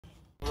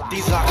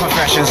These are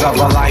confessions of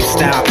a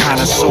lifestyle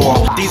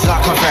connoisseur. These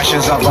are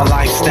confessions of a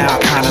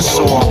lifestyle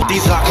connoisseur.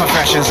 These are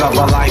confessions of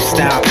a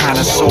lifestyle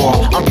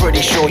connoisseur. I'm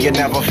pretty sure you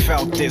never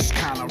felt this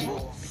kind of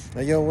raw.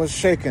 Hey, yo, what's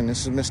shaking?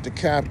 This is Mr.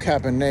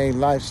 Cabernet,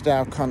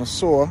 lifestyle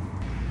connoisseur.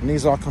 And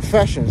these are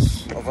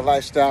confessions of a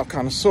lifestyle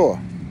connoisseur.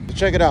 So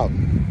check it out.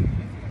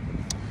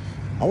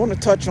 I want to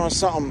touch on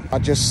something I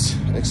just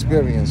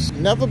experienced.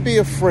 Never be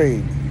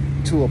afraid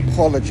to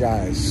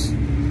apologize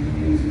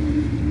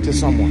to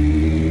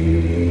someone.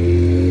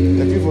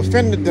 If you've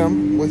offended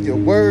them with your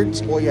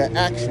words or your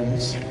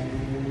actions,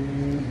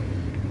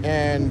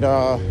 and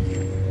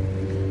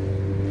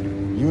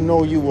you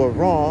know you were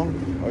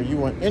wrong or you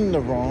were in the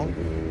wrong,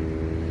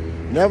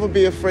 never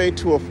be afraid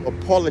to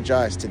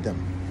apologize to them.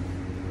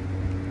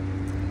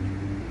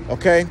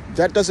 Okay?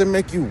 That doesn't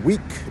make you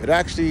weak. It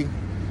actually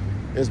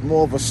is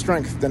more of a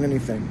strength than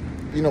anything.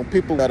 You know,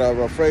 people that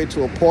are afraid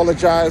to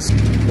apologize,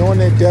 knowing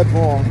they're dead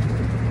wrong.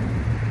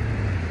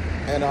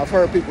 And I've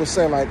heard people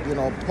say, like, you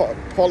know,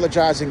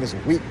 apologizing is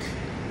weak.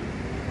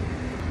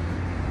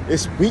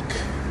 It's weak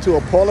to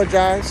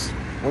apologize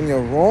when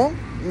you're wrong?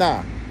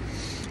 Nah.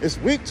 It's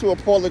weak to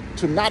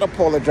not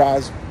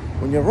apologize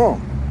when you're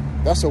wrong.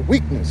 That's a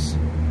weakness.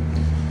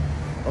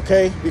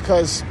 Okay?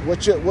 Because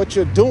what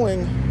you're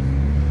doing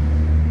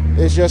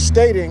is you're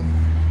stating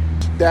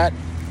that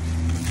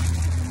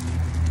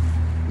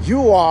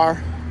you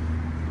are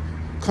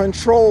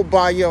controlled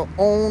by your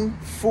own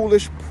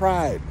foolish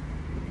pride.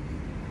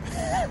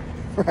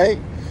 Right?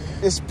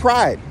 It's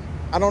pride.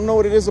 I don't know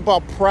what it is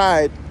about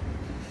pride.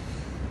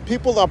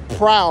 People are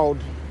proud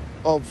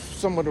of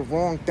some of the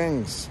wrong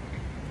things.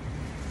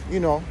 You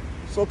know,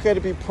 it's okay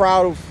to be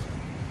proud of,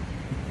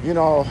 you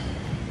know,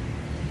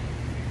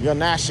 your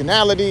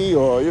nationality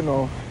or, you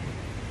know,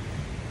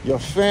 your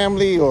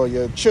family or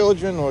your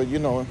children or, you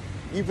know,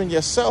 even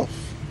yourself,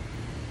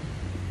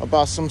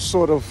 about some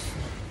sort of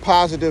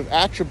positive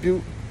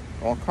attribute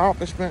or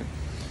accomplishment.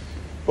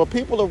 But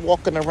people are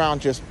walking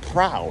around just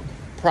proud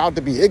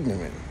to be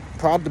ignorant,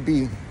 proud to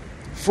be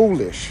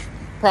foolish,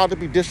 proud to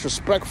be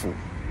disrespectful,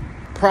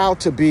 proud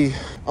to be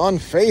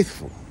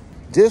unfaithful,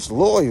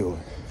 disloyal.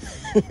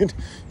 You know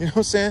what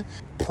I'm saying?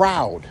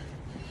 Proud.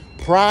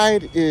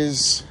 Pride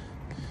is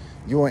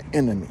your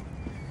enemy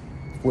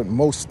with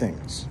most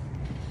things.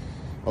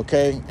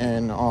 Okay?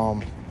 And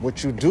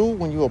what you do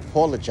when you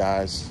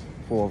apologize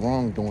for a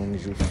wrongdoing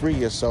is you free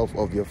yourself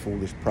of your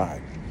foolish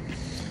pride.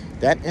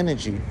 That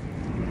energy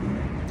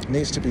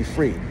needs to be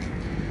freed.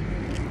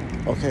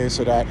 Okay,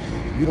 so that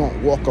you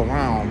don't walk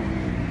around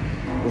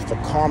with the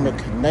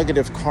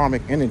negative karmic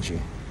energy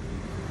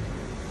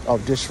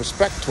of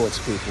disrespect towards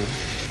people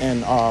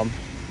and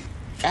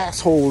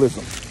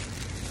assholism.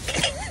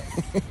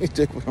 You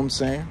dig what I'm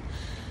saying?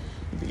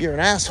 You're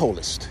an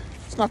assholist.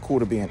 It's not cool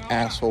to be an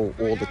asshole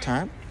all the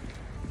time.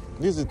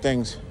 These are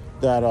things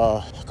that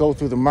go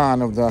through the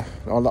mind of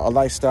a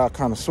lifestyle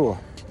connoisseur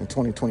in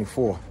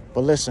 2024.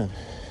 But listen,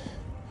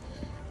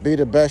 be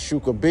the best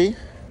you could be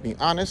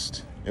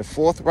honest, and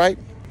forthright,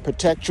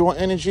 protect your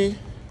energy,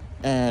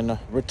 and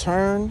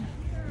return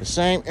the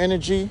same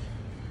energy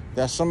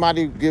that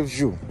somebody gives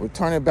you.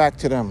 Return it back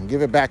to them.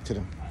 Give it back to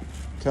them.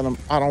 Tell them,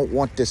 I don't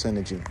want this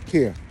energy.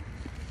 Here,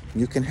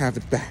 you can have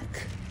it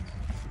back.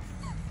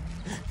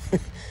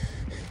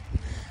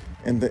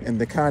 in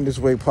the kindest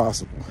way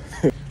possible.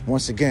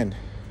 Once again,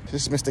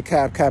 this is Mr.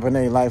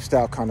 Cabernet,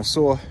 lifestyle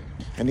connoisseur,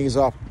 and these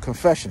are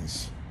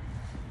confessions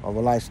of a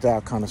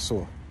lifestyle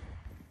connoisseur.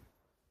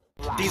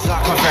 These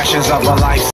are confessions of a lifestyle.